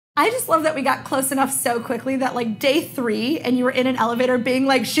I just love that we got close enough so quickly that like day 3 and you were in an elevator being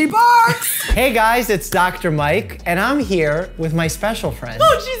like, she barks! Hey guys, it's Dr. Mike, and I'm here with my special friend.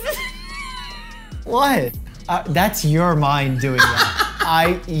 Oh, Jesus. What? That's your mind doing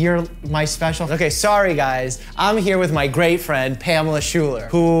that. You're my special. Okay, sorry guys. I'm here with my great friend, Pamela Schuler,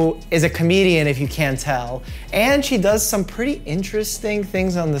 who is a comedian if you can't tell. And she does some pretty interesting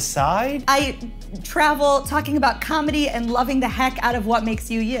things on the side. I travel talking about comedy and loving the heck out of what makes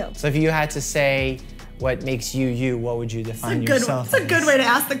you you. So if you had to say what makes you you, what would you define yourself as? It's a good way to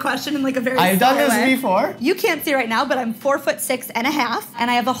ask the question in like a very I've done this way. before. You can't see right now, but I'm 4'6.5",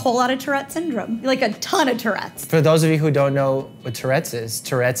 and I have a whole lot of Tourette syndrome. Like a ton of Tourette's. For those of you who don't know what Tourette's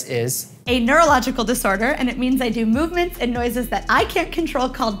is a neurological disorder, and it means I do movements and noises that I can't control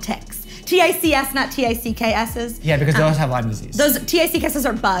called tics. T-I-C-S, not T-I-C-K-S's. Yeah, because those have Lyme disease. Those T-I-C-K's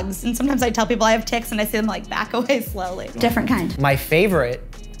are bugs, and sometimes I tell people I have tics and I see them like back away slowly. Different kind. My favorite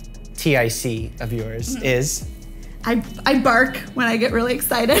TIC of yours is? I bark when I get really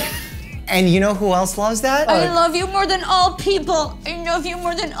excited. And you know who else loves that? I love you more than all people. I love you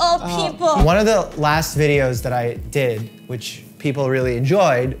more than all people. One of the last videos that I did, which people really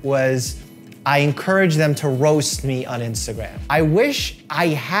enjoyed, was I encouraged them to roast me on Instagram. I wish I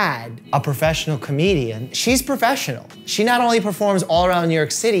had a professional comedian. She's professional. She not only performs all around New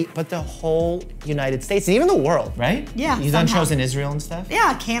York City, but the whole United States and even the world, right? Yeah, You've done shows in Israel and stuff?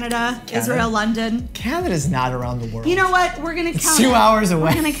 Yeah, Canada, Israel, London. Canada's not around the world. You know what? We're gonna count it. It's 2 hours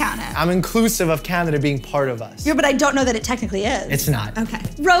away. We're gonna count it. I'm inclusive of Canada being part of us. Yeah, but I don't know that it technically is. It's not. Okay.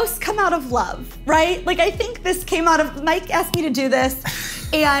 Roasts come out of love, right? Like I think this came out of, Mike asked me to do this,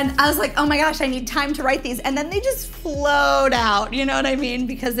 and I was like, oh my gosh, I need time to write these. And then they just flowed out, you know what I mean?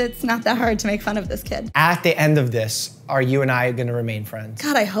 Because it's not that hard to make fun of this kid. At the end of this, are you and I gonna remain friends?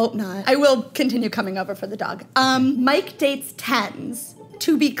 God, I hope not. I will continue coming over for the dog. Mike dates 10s.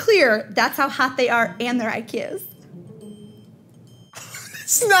 To be clear, that's how hot they are and their IQs.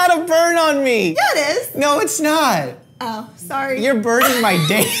 It's not a burn on me. Yeah, it is. No, it's not. Oh, sorry. You're burning my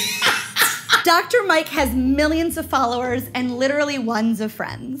day. Dr. Mike has millions of followers and literally ones of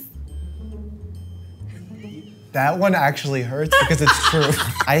friends. That one actually hurts because it's true.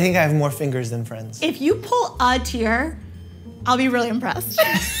 I think I have more fingers than friends. If you pull a tear, I'll be really impressed.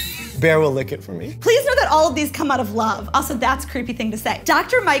 Bear will lick it for me. Please know that all of these come out of love. Also, that's a creepy thing to say.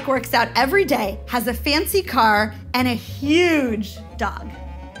 Dr. Mike works out every day, has a fancy car, and a huge dog.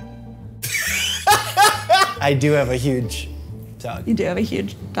 I do have a huge dog. You do have a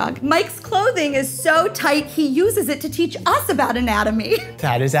huge dog. Mike's clothing is so tight, he uses it to teach us about anatomy.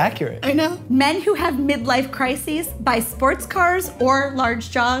 That is accurate. I know. Men who have midlife crises buy sports cars or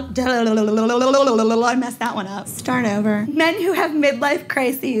large dogs. I messed that one up. Start over. Men who have midlife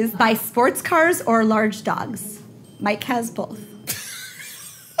crises buy sports cars or large dogs. Mike has both.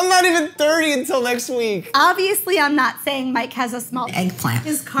 I'm not even 30 until next week. Obviously, I'm not saying Mike has a small eggplant.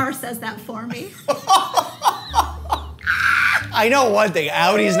 His car says that for me. I know one thing,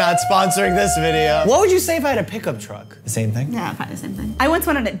 Audi's not sponsoring this video. What would you say if I had a pickup truck? The same thing? Yeah, probably the same thing. I once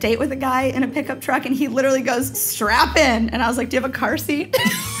went on a date with a guy in a pickup truck and he literally goes, strap in. And I was like, do you have a car seat?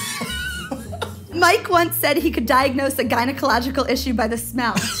 Mike once said he could diagnose a gynecological issue by the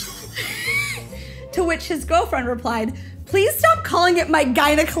smell. To which his girlfriend replied, please stop calling it my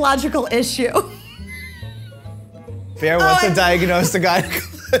gynecological issue. Bear wants to diagnose the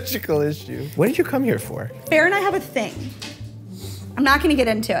gynecological issue. What did you come here for? Bear and I have a thing. I'm not gonna get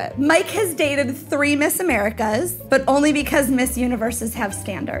into it. Mike has dated 3 Miss Americas, but only because Miss Universes have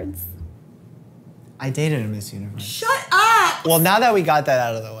standards. I dated a Miss Universe. Shut up! Well, now that we got that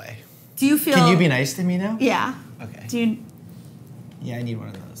out of the way. Do you feel- Can you be nice to me now? Yeah. Okay. Do you- Yeah, I need one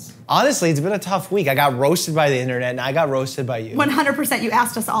of those. Honestly, it's been a tough week. I got roasted by the internet and I got roasted by you. 100% you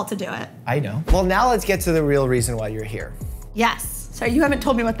asked us all to do it. I know. Well, now let's get to the real reason why you're here. Yes. Sorry, you haven't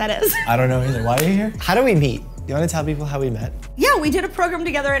told me what that is. I don't know either. Why are you here? How do we meet? You want to tell people how we met? Yeah, we did a program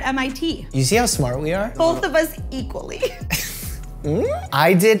together at MIT. You see how smart we are? Both of us equally.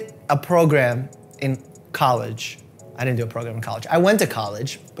 I did a program in college. I didn't do a program in college. I went to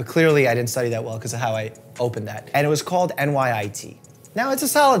college, but clearly I didn't study that well because of how I opened that. And it was called NYIT. Now, it's a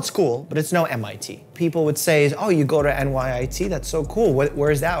solid school, but it's no MIT. People would say, oh, you go to NYIT? That's so cool.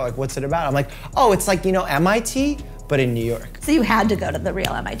 Where's that? Like, what's it about? I'm like, oh, it's like, you know, MIT, but in New York. So you had to go to the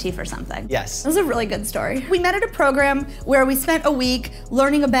real MIT for something. Yes. That was a really good story. We met at a program where we spent a week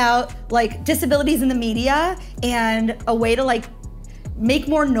learning about like disabilities in the media and a way to like make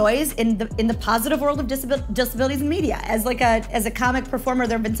more noise in the positive world of disabilities in media. As a comic performer,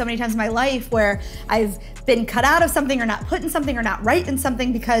 there have been so many times in my life where I've been cut out of something or not put in something or not right in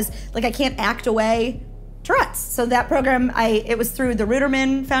something because like I can't act away Tourette's. So that program, it was through the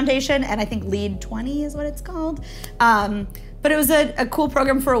Ruderman Foundation, and I think Lead 20 is what it's called. But it was a cool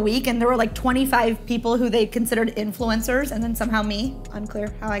program for a week, and there were like 25 people who they considered influencers, and then somehow me,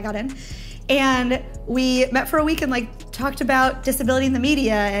 unclear how I got in. And we met for a week and like talked about disability in the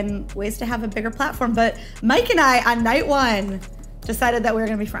media and ways to have a bigger platform. But Mike and I, on night one, decided that we were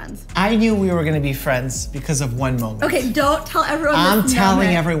gonna be friends. I knew we were gonna be friends because of one moment. Okay, don't tell everyone I'm this telling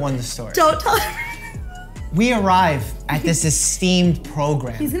moment. everyone the story. Don't tell everyone. We arrive at this esteemed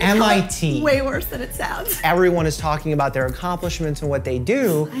program, He's gonna MIT. tell it way worse than it sounds. Everyone is talking about their accomplishments and what they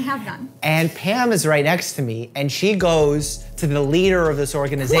do. I have none. And Pam is right next to me, and she goes to the leader of this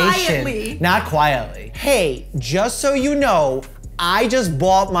organization. Quietly. Not quietly. Hey, just so you know, I just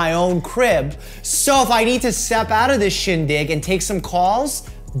bought my own crib, so if I need to step out of this shindig and take some calls,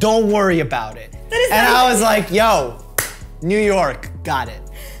 don't worry about it. And I was like, yo, New York, got it.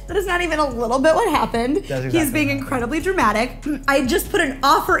 That is not even a little bit what happened. Exactly He's being incredibly dramatic. I just put an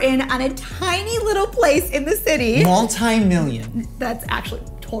offer in on a tiny little place in the city. Multi-million. That's actually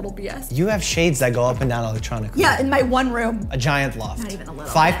total BS. You have shades that go up and down electronically. Yeah, in my one room. A giant loft. Not even a little.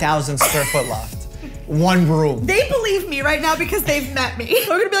 5,000 square foot loft. One room. They believe me right now because they've met me.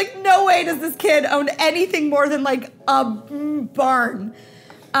 We're gonna be like, no way does this kid own anything more than like a barn.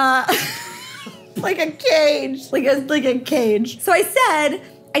 Like a cage. Like a cage. So I said,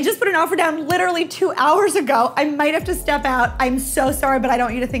 I just put an offer down literally 2 hours ago. I might have to step out. I'm so sorry, but I don't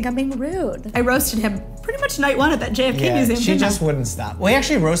want you to think I'm being rude. I roasted him pretty much night one at that JFK museum. She just wouldn't stop. We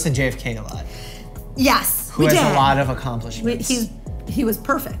actually roasted JFK a lot. Yes, who has a lot of accomplishments. He was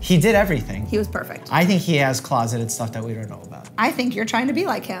perfect. He did everything. He was perfect. I think he has closeted stuff that we don't know about. I think you're trying to be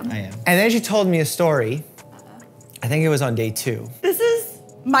like him. I am. And then she told me a story. I think it was on day 2. This is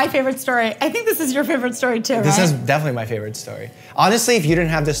my favorite story. I think this is your favorite story too, This right? is definitely my favorite story. Honestly, if you didn't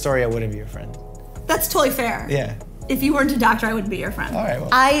have this story, I wouldn't be your friend. That's totally fair. Yeah. If you weren't a doctor, I wouldn't be your friend. All right, well.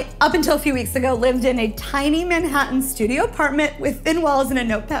 I, up until a few weeks ago, lived in a tiny Manhattan studio apartment with thin walls and a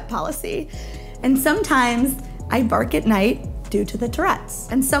no pet policy. And sometimes I bark at night due to the Tourette's.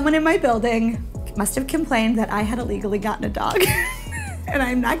 And someone in my building must have complained that I had illegally gotten a dog. And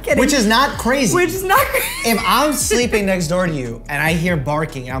I'm not kidding. Which is not crazy. Which is not crazy. If I'm sleeping next door to you and I hear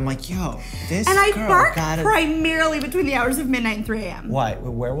barking, I'm like, yo, this And I girl bark got a... primarily between the hours of midnight and 3 a.m. What,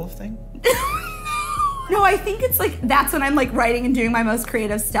 a werewolf thing? No, I think it's like, that's when I'm like writing and doing my most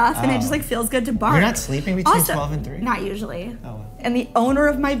creative stuff, and it just like feels good to bark. You're not sleeping between Also, 12 and 3? Not usually. Oh, well. And the owner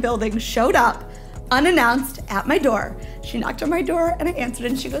of my building showed up unannounced at my door. She knocked on my door and I answered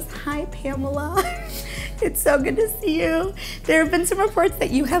and she goes, "Hi, Pamela. It's so good to see you. There have been some reports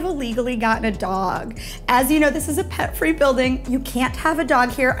that you have illegally gotten a dog. As you know, this is a pet-free building. You can't have a dog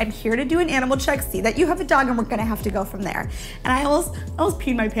here. I'm here to do an animal check, see that you have a dog, and we're gonna have to go from there." And I almost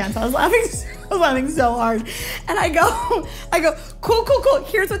peed my pants. I was laughing so hard. And I go, cool.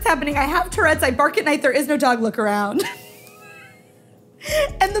 Here's what's happening. I have Tourette's. I bark at night. There is no dog. Look around.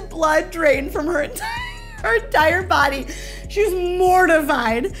 And the blood drained from her entire body. She was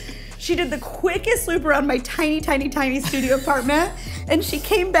mortified. She did the quickest loop around my tiny studio apartment, and she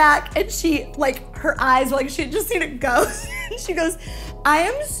came back and she, like, her eyes were like she had just seen a ghost. And she goes, "I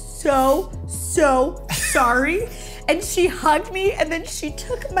am so sorry." And she hugged me, and then she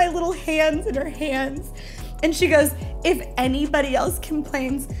took my little hands in her hands, and she goes, "If anybody else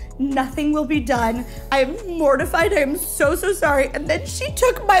complains, nothing will be done. I am mortified. I am so sorry." And then she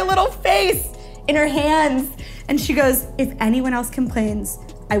took my little face in her hands, and she goes, "If anyone else complains,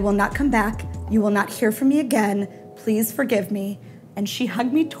 I will not come back. You will not hear from me again. Please forgive me." And she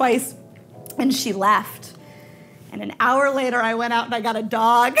hugged me twice, and she left. And an hour later, I went out and I got a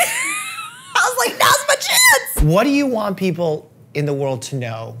dog. I was like, now's my chance. What do you want people in the world to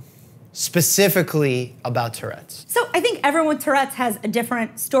know specifically about Tourette's? So I think everyone with Tourette's has a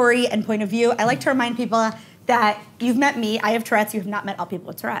different story and point of view. I like to remind people that you've met me, I have Tourette's, you have not met all people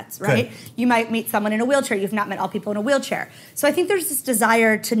with Tourette's, right? Good. You might meet someone in a wheelchair, you've not met all people in a wheelchair. So I think there's this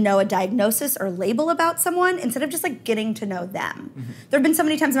desire to know a diagnosis or label about someone instead of just like getting to know them. Mm-hmm. There have been so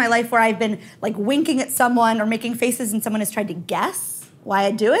many times in my life where I've been like winking at someone or making faces and someone has tried to guess why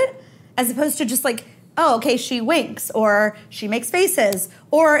I do it, as opposed to just like, oh, okay, she winks or she makes faces,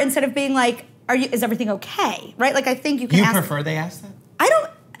 or instead of being like, is everything okay, right? Like I think you can ask. You prefer they ask that?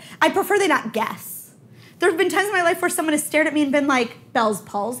 I prefer they not guess. There have been times in my life where someone has stared at me and been like, "Bell's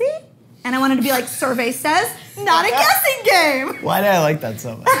palsy?" And I wanted to be like, "Survey says, not a guessing game." Why did I like that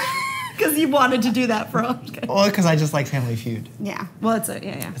so much? Because you wanted to do that for all. Well, because I just like Family Feud. Yeah, well, it's a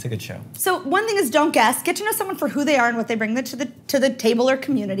good show. So one thing is don't guess. Get to know someone for who they are and what they bring to the table or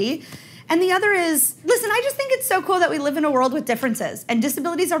community. And the other is, listen, I just think it's so cool that we live in a world with differences, and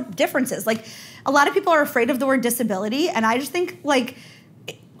disabilities are differences. Like, a lot of people are afraid of the word disability, and I just think like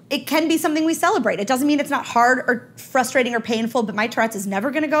it can be something we celebrate. It doesn't mean it's not hard or frustrating or painful, but my Tourette's is never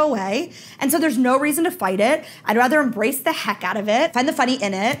gonna go away. And so there's no reason to fight it. I'd rather embrace the heck out of it, find the funny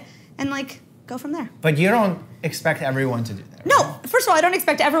in it, and like go from there. But you don't expect everyone to do that, right? No, first of all, I don't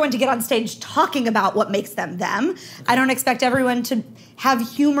expect everyone to get on stage talking about what makes them them. I don't expect everyone to have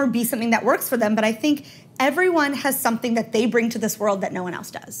humor be something that works for them, but I think everyone has something that they bring to this world that no one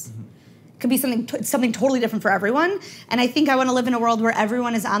else does. Could be something totally different for everyone. And I think I want to live in a world where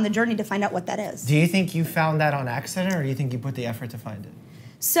everyone is on the journey to find out what that is. Do you think you found that on accident, or do you think you put the effort to find it?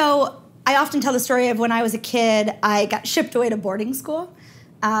 So I often tell the story of when I was a kid, I got shipped away to boarding school.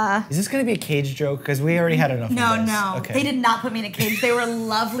 Is this going to be a cage joke? Because we already had enough of this. No. Okay. They did not put me in a cage. They were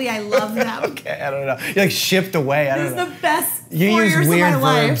lovely. I love them. Okay, I don't know. You're like shipped away. I don't know. This is the best 4 You use years weird of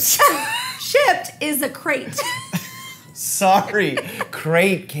my verbs. life. Shipped is a crate. Sorry.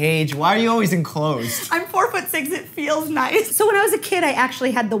 Crate, cage. Why are you always enclosed? I'm 4'6". It feels nice. So when I was a kid, I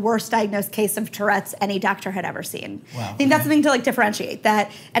actually had the worst diagnosed case of Tourette's any doctor had ever seen. Wow. I think that's something to like differentiate.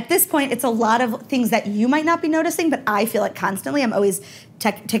 That at this point, it's a lot of things that you might not be noticing, but I feel it constantly. I'm always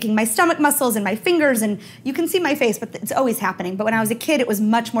ticking my stomach muscles and my fingers, and you can see my face, but it's always happening. But when I was a kid, it was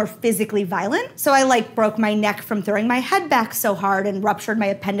much more physically violent. So I like broke my neck from throwing my head back so hard and ruptured my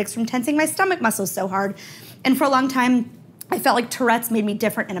appendix from tensing my stomach muscles so hard. And for a long time, I felt like Tourette's made me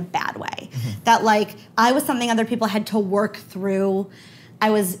different in a bad way. That like I was something other people had to work through.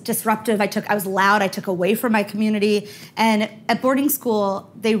 I was disruptive, I was loud, I took away from my community. And at boarding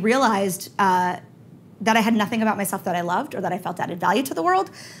school, they realized that I had nothing about myself that I loved or that I felt added value to the world.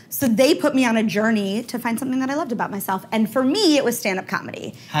 So they put me on a journey to find something that I loved about myself. And for me, it was stand-up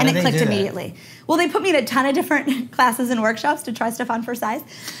comedy. How and did it they clicked do that? immediately. Well, they put me in a ton of different classes and workshops to try stuff on for size.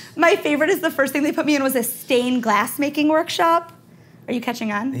 My favorite is the first thing they put me in was a stained glass making workshop. Are you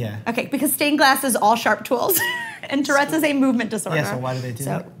catching on? Yeah. Okay, because stained glass is all sharp tools. And Tourette's is a movement disorder. Yeah, so why did they do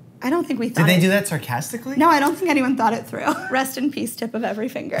that? I don't think we thought Did they do that sarcastically? No, I don't think anyone thought it through. Rest in peace, tip of every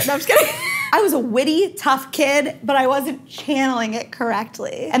finger. No, I'm just kidding. I was a witty, tough kid, but I wasn't channeling it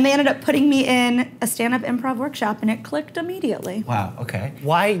correctly. And they ended up putting me in a stand-up improv workshop, and it clicked immediately. Wow, okay.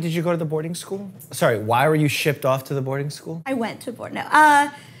 Why did you go to the boarding school? Sorry, why were you shipped off to the boarding school? I went to board.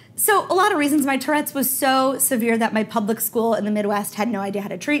 No. So a lot of reasons. My Tourette's was so severe that my public school in the Midwest had no idea how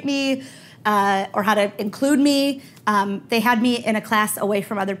to treat me or how to include me. They had me in a class away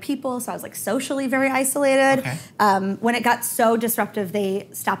from other people, so I was like socially very isolated. Okay. When it got so disruptive, they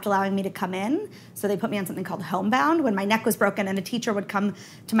stopped allowing me to come in. So they put me on something called Homebound when my neck was broken, and a teacher would come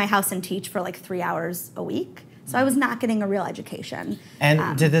to my house and teach for like 3 hours a week. So I was not getting a real education.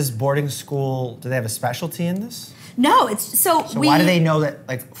 And did this boarding school, do they have a specialty in this? No, it's So why do they know that,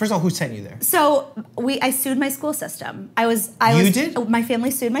 like, first of all, who sent you there? So I sued my school system. You did? My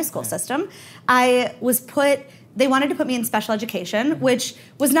family sued my school system. They wanted to put me in special education, which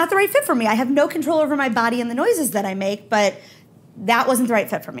was not the right fit for me. I have no control over my body and the noises that I make, but that wasn't the right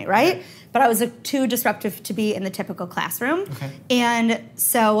fit for me, right? But I was too disruptive to be in the typical classroom. Okay. And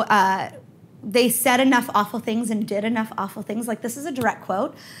so they said enough awful things and did enough awful things. Like, this is a direct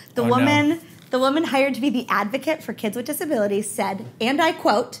quote. The woman hired to be the advocate for kids with disabilities said, and I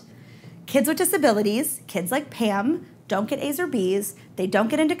quote, "Kids with disabilities, kids like Pam, don't get A's or B's, they don't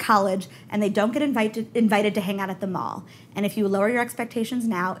get into college, and they don't get invited to hang out at the mall. And if you lower your expectations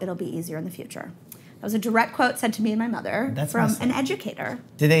now, it'll be easier in the future." That was a direct quote said to me and my mother from an educator.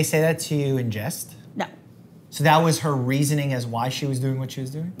 Did they say that to you in jest? No. So that was her reasoning as why she was doing what she was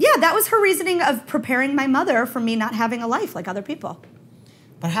doing? Yeah, that was her reasoning of preparing my mother for me not having a life like other people.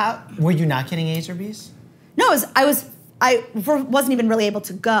 But how, were you not getting A's or B's? No, I wasn't even really able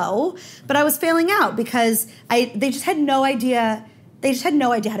to go, but I was failing out because they just had no idea. They just had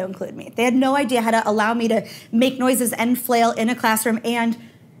no idea how to include me. They had no idea how to allow me to make noises and flail in a classroom. And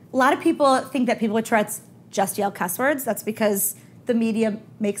a lot of people think that people with Tourette's just yell cuss words. That's because the media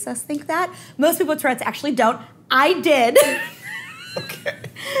makes us think that. Most people with Tourette's actually don't. I did. Okay.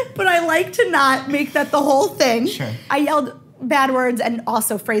 But I like to not make that the whole thing. Sure. I yelled bad words and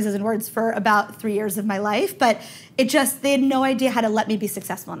also phrases and words for about 3 years of my life, but they had no idea how to let me be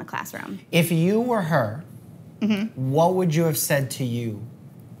successful in a classroom. If you were her, what would you have said to you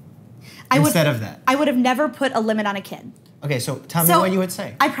instead of that? I would have never put a limit on a kid. Okay, so tell me what you would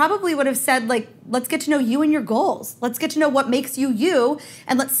say. I probably would have said, like, let's get to know you and your goals. Let's get to know what makes you you,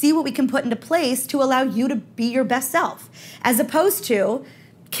 and let's see what we can put into place to allow you to be your best self. As opposed to,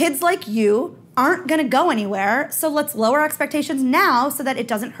 kids like you aren't going to go anywhere, so let's lower expectations now so that it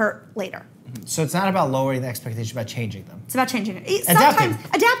doesn't hurt later. So it's not about lowering the expectation, about changing them. It's about changing it. Sometimes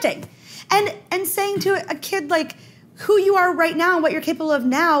adapting. And saying to a kid, like, who you are right now and what you're capable of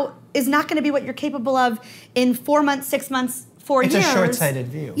now is not going to be what you're capable of in 4 months, 6 months, 4 years. It's a short-sighted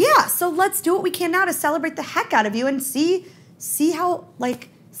view. Yeah, so let's do what we can now to celebrate the heck out of you and see how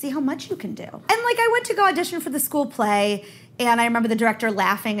much you can do. And like, I went to go audition for the school play, and I remember the director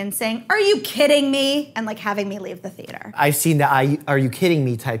laughing and saying, "Are you kidding me?" and like having me leave the theater. I've seen the "Are you kidding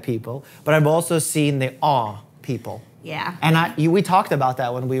me?" type people, but I've also seen the "aw" people. Yeah. And we talked about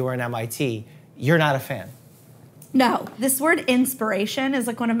that when we were in MIT. You're not a fan. No, this word inspiration is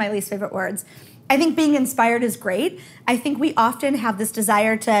like one of my least favorite words. I think being inspired is great. I think we often have this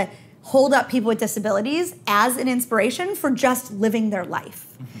desire to hold up people with disabilities as an inspiration for just living their life.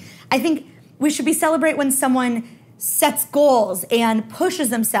 Mm-hmm. I think we should celebrate when someone sets goals and pushes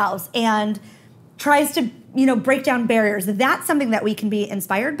themselves and tries to, break down barriers. That's something that we can be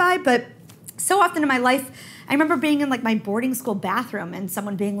inspired by. But so often in my life, I remember being in like my boarding school bathroom and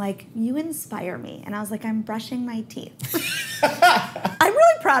someone being like, "You inspire me." And I was like, "I'm brushing my teeth." I'm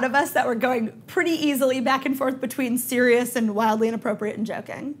really proud of us that we're going pretty easily back and forth between serious and wildly inappropriate and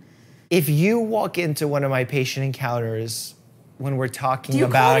joking. If you walk into one of my patient encounters when we're talking Do you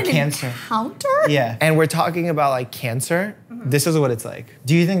about call it a an cancer. Encounter? Yeah. And we're talking about like cancer, this is what it's like.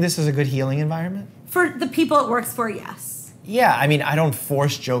 Do you think this is a good healing environment? For the people it works for, yes. Yeah, I mean, I don't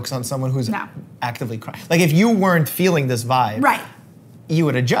force jokes on someone who's No. actively crying. Like if you weren't feeling this vibe, Right. you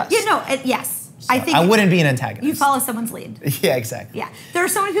would adjust. Yeah, no, yes. So I think I wouldn't be an antagonist. you follow someone's lead. Yeah, exactly. Yeah. There are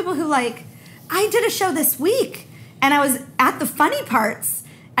so many people who like, I did a show this week and I was at the funny parts.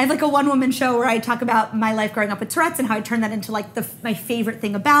 I have like a one-woman show where I talk about my life growing up with Tourette's and how I turned that into like my favorite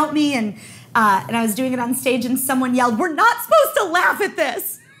thing about me. And I was doing it on stage and someone yelled, "We're not supposed to laugh at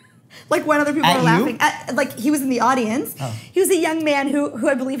this." Like when other people At were you? laughing. Like he was in the audience. Oh. He was a young man who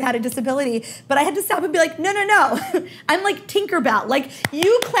I believe had a disability. But I had to stop and be like, no. I'm like Tinkerbell. Like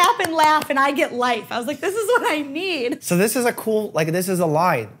you clap and laugh and I get life. I was like, this is what I need. So this is this is a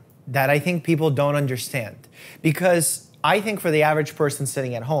line that I think people don't understand. Because I think for the average person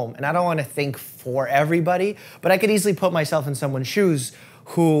sitting at home, and I don't want to think for everybody, but I could easily put myself in someone's shoes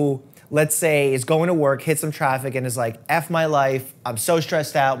who, let's say, is going to work, hits some traffic, and is like, "F my life, I'm so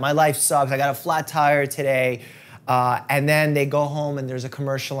stressed out, my life sucks, I got a flat tire today." And then they go home and there's a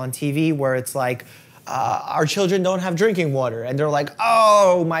commercial on TV where it's like, "Our children don't have drinking water." And they're like,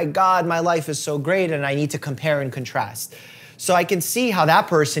 "Oh my God, my life is so great and I need to compare and contrast." So I can see how that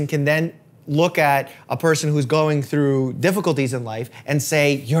person can then look at a person who's going through difficulties in life and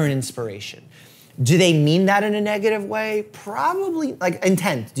say, "You're an inspiration." Do they mean that in a negative way? Probably, like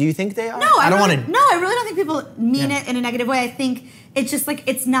intent. Do you think they are? No, I really don't think people mean it in a negative way. I think it's just like,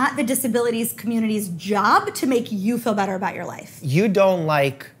 it's not the disabilities community's job to make you feel better about your life. You don't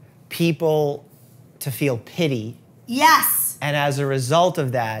like people to feel pity. Yes. And as a result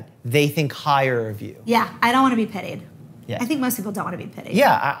of that, they think higher of you. Yeah, I don't want to be pitied. Yeah. I think most people don't want to be pitied.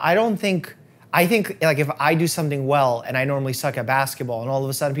 Yeah, I think like if I do something well and I normally suck at basketball and all of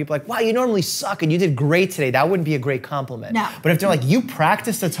a sudden people are like, "Wow, you normally suck and you did great today," that wouldn't be a great compliment. No. But if they're like, "You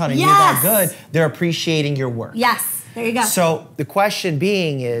practiced a ton and you got good," they're appreciating your work. Yes, there you go. So the question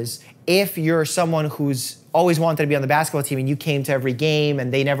being is, if you're someone who's always wanted to be on the basketball team and you came to every game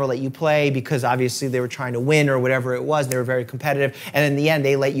and they never let you play because obviously they were trying to win or whatever it was, they were very competitive, and in the end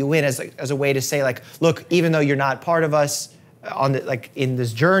they let you in as a way to say like, "Look, even though you're not part of us in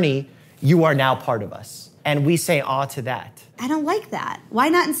this journey, you are now part of us." And we say "aw" to that. I don't like that. Why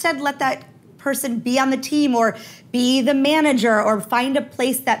not instead let that person be on the team or be the manager or find a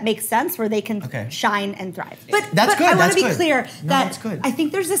place that makes sense where they can shine and thrive? But I want to be clear that I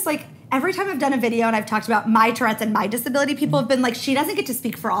think there's this like, every time I've done a video and I've talked about my Tourette's and my disability, people have been like, "She doesn't get to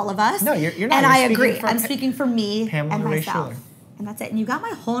speak for all of us." No, you're not. And I agree. I'm speaking for me Pamela and Ray myself. Schiller. And that's it. And you got my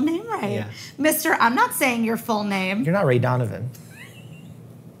whole name right. Yeah. Mister, I'm not saying your full name. You're not Ray Donovan.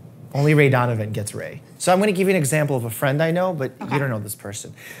 Only Ray Donovan gets Ray. So I'm going to give you an example of a friend I know, but you don't know this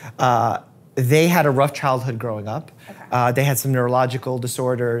person. They had a rough childhood growing up. Okay. They had some neurological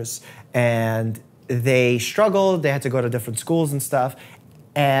disorders, and they struggled. They had to go to different schools and stuff.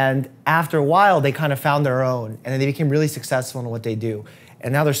 And after a while, they kind of found their own, and then they became really successful in what they do.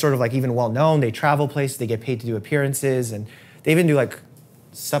 And now they're sort of like even well-known. They travel places. They get paid to do appearances, and they even do like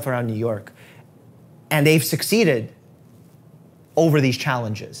stuff around New York. And they've succeeded over these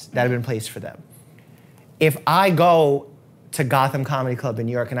challenges that have been placed for them. If I go to Gotham Comedy Club in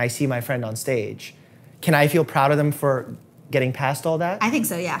New York and I see my friend on stage, can I feel proud of them for getting past all that? I think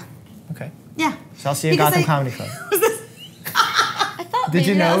so, yeah. Okay. Yeah. So I'll see you at Gotham Comedy Club. I thought Did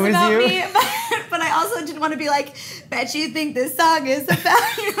you know it was about you? Me, but I also didn't want to be like, "Bet you think this song is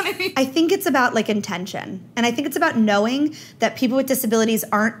about," you know what I mean? I think it's about like intention. And I think it's about knowing that people with disabilities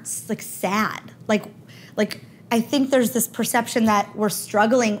aren't like sad. Like I think there's this perception that we're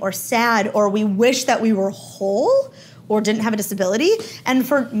struggling or sad or we wish that we were whole or didn't have a disability. And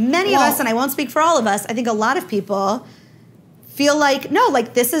for many of us, and I won't speak for all of us, I think a lot of people feel like, no,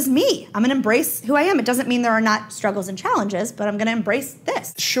 like this is me. I'm gonna embrace who I am. It doesn't mean there are not struggles and challenges, but I'm gonna embrace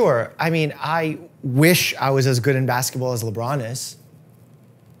this. Sure, I mean, I wish I was as good in basketball as LeBron is.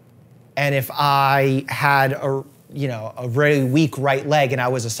 And if I had a very weak right leg and I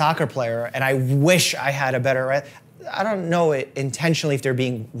was a soccer player and I wish I had a better right, I don't know it intentionally if they're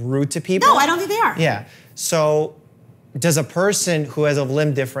being rude to people. No, I don't think they are. Yeah, so does a person who has a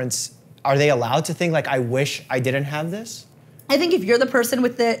limb difference, are they allowed to think like, I wish I didn't have this? I think if you're the person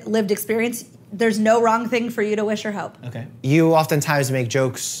with the lived experience, there's no wrong thing for you to wish or hope. Okay. You oftentimes make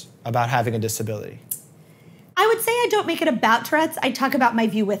jokes about having a disability. I would say I don't make it about Tourette's. I talk about my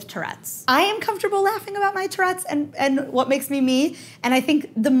view with Tourette's. I am comfortable laughing about my Tourette's and what makes me me. And I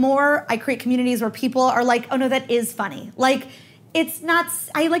think the more I create communities where people are like, oh no, that is funny. Like, it's not,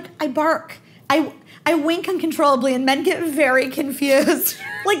 I bark. I wink uncontrollably and men get very confused.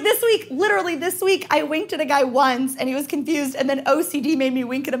 Like this week, literally this week, I winked at a guy once and he was confused and then OCD made me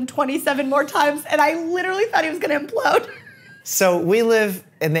wink at him 27 more times and I literally thought he was gonna implode. So we live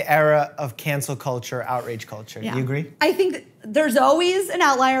in the era of cancel culture, outrage culture. Yeah. Do you agree? I think there's always an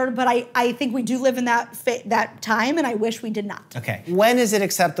outlier, but I think we do live in that time and I wish we did not. Okay. When is it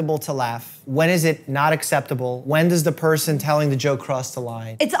acceptable to laugh? When is it not acceptable? When does the person telling the joke cross the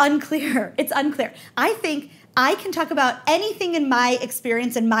line? It's unclear. It's unclear. I think I can talk about anything in my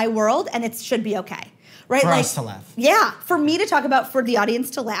experience in my world and it should be okay. Right? For us to laugh. Yeah, for me to talk about, for the audience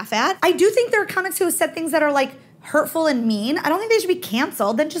to laugh at. I do think there are comics who have said things that are like hurtful and mean. I don't think they should be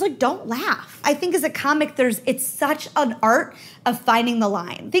canceled. Then just like don't laugh. I think as a comic, it's such an art of finding the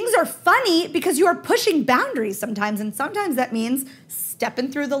line. Things are funny because you are pushing boundaries sometimes, and sometimes that means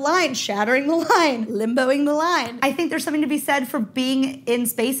stepping through the line, shattering the line, limboing the line. I think there's something to be said for being in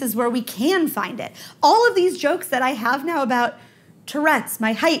spaces where we can find it. All of these jokes that I have now about Tourette's,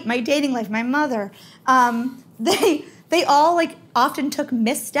 my height, my dating life, my mother, they all like often took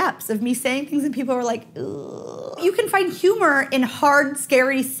missteps of me saying things and people were like, ugh. You can find humor in hard,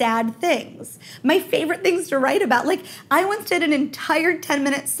 scary, sad things. My favorite things to write about, like I once did an entire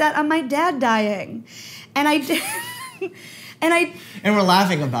 10-minute set on my dad dying. And I did, and we're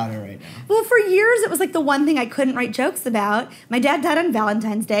laughing about it right now. Well, for years, it was like the one thing I couldn't write jokes about. My dad died on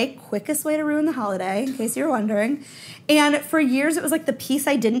Valentine's Day, quickest way to ruin the holiday, in case you were wondering. And for years, it was like the piece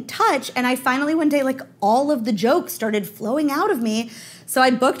I didn't touch. And I finally, one day, like all of the jokes started flowing out of me. So I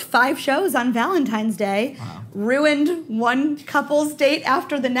booked 5 shows on Valentine's Day, wow. Ruined one couple's date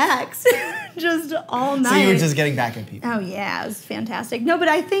after the next, just all night. So you were just getting back at people. Oh yeah, it was fantastic. No, but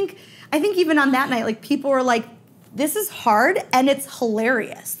I think even on that night, like people were like, this is hard and it's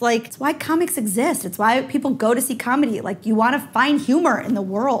hilarious. Like, it's why comics exist. It's why people go to see comedy. Like, you want to find humor in the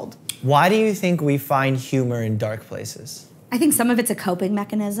world. Why do you think we find humor in dark places? I think some of it's a coping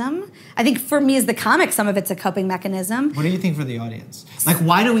mechanism. I think for me as the comic, some of it's a coping mechanism. What do you think for the audience? Like,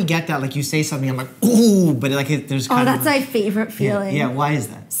 why do we get that? Like, you say something, I'm like, ooh, but like, there's kind of... Oh, that's my favorite feeling. Yeah, why is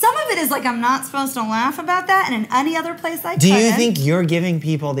that? Some of it is like, I'm not supposed to laugh about that, and in any other place I could. Do you think you're giving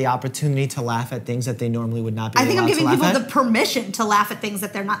people the opportunity to laugh at things that they normally would not be allowed to laugh at? I think I'm giving people the permission to laugh at things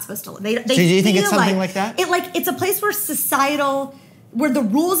that they're not supposed to. So do you think it's something like that? It's a place where the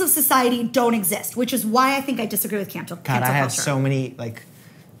rules of society don't exist, which is why I think I disagree with cancel culture. God, I have so many, like,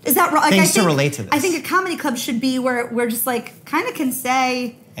 is that wrong? Things to relate to this. I think a comedy club should be where we're just, like, kind of can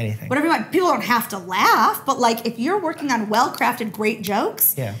say anything. Whatever you want. People don't have to laugh, but, like, if you're working on well-crafted, great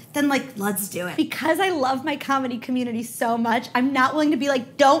jokes, then, like, let's do it. Because I love my comedy community so much, I'm not willing to be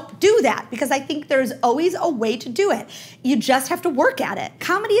like, don't do that, because I think there's always a way to do it. You just have to work at it.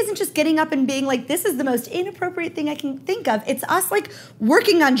 Comedy isn't just getting up and being like, this is the most inappropriate thing I can think of. It's us, like,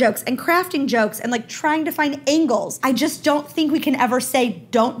 working on jokes and crafting jokes and, like, trying to find angles. I just don't think we can ever say,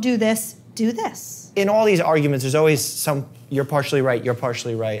 don't do this, do this. In all these arguments, there's always some, you're partially right,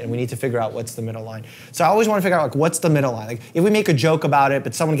 and we need to figure out what's the middle line. So I always want to figure out, like, what's the middle line? Like, if we make a joke about it,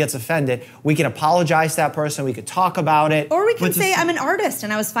 but someone gets offended, we can apologize to that person, we could talk about it. Or we can say, I'm an artist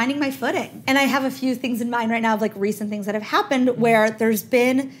and I was finding my footing. And I have a few things in mind right now of, like, recent things that have happened where there's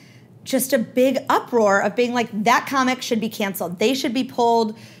been just a big uproar of being like, that comic should be canceled. They should be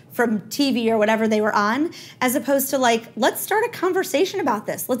pulled from TV or whatever they were on, as opposed to, like, let's start a conversation about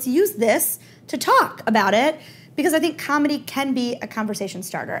this. Let's use this to talk about it, because I think comedy can be a conversation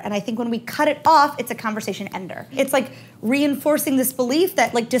starter. And I think when we cut it off, it's a conversation ender. It's like reinforcing this belief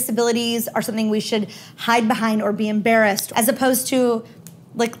that, like, disabilities are something we should hide behind or be embarrassed, as opposed to,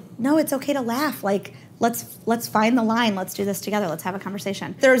 like, no, it's okay to laugh. Like, let's find the line. Let's do this together. Let's have a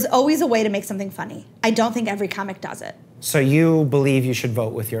conversation. There's always a way to make something funny. I don't think every comic does it. So you believe you should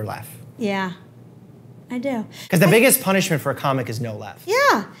vote with your laugh? Yeah, I do. Because the biggest punishment for a comic is no laugh.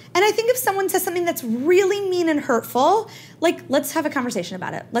 Yeah, and I think if someone says something that's really mean and hurtful, like, let's have a conversation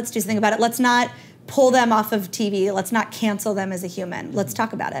about it. Let's do something about it. Let's not pull them off of TV. Let's not cancel them as a human. Let's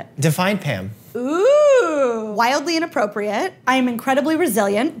talk about it. Define Pam. Ooh. Wildly inappropriate. I am incredibly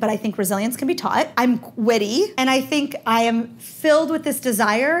resilient, but I think resilience can be taught. I'm witty, and I think I am filled with this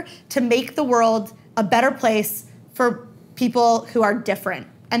desire to make the world a better place for people who are different.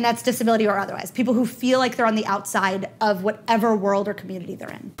 And that's disability or otherwise. People who feel like they're on the outside of whatever world or community they're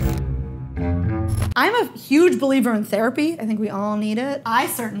in. I'm a huge believer in therapy. I think we all need it. I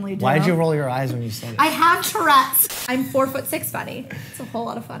certainly do. Why did you roll your eyes when you said it? I have Tourette's. I'm 4'6" funny. It's a whole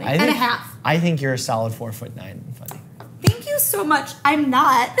lot of funny. And a half. I think you're a solid 4'9" funny. Thank you so much. I'm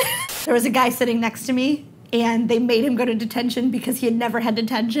not. There was a guy sitting next to me, and they made him go to detention because he had never had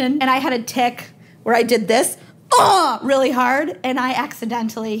detention. And I had a tick where I did this really hard, and I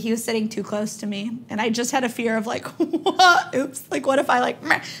accidentally, he was sitting too close to me, and I just had a fear of like, oops, like what if I like,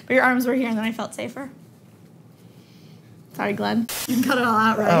 but your arms were here, and then I felt safer. Sorry, Glenn. You can cut it all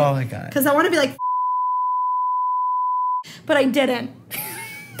out, right? Oh my God. Because I want to be like, but I didn't.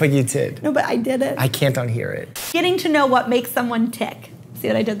 But you did. No, but I didn't. I can't unhear it. Getting to know what makes someone tick. See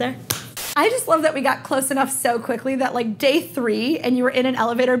what I did there? I just love that we got close enough so quickly that like day 3 and you were in an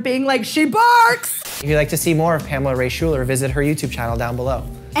elevator being like, she barks! If you'd like to see more of Pamela Ray Schuler, visit her YouTube channel down below.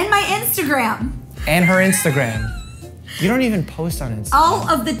 And my Instagram. And her Instagram. You don't even post on Instagram. All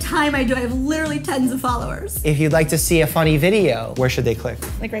of the time I do. I have literally tons of followers. If you'd like to see a funny video, where should they click?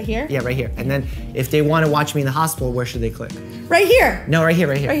 Like right here? Yeah, right here. And then if they want to watch me in the hospital, where should they click? Right here. No, right here,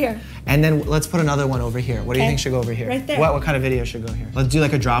 right here. Right here. And then let's put another one over here. What do you think should go over here? Right there. What kind of video should go here? Let's do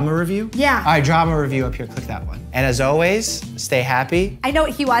like a drama review? Yeah. All right, drama review up here. Click that one. And as always, stay happy. I know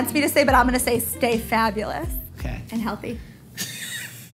what he wants me to say, but I'm going to say stay fabulous. Okay. And healthy.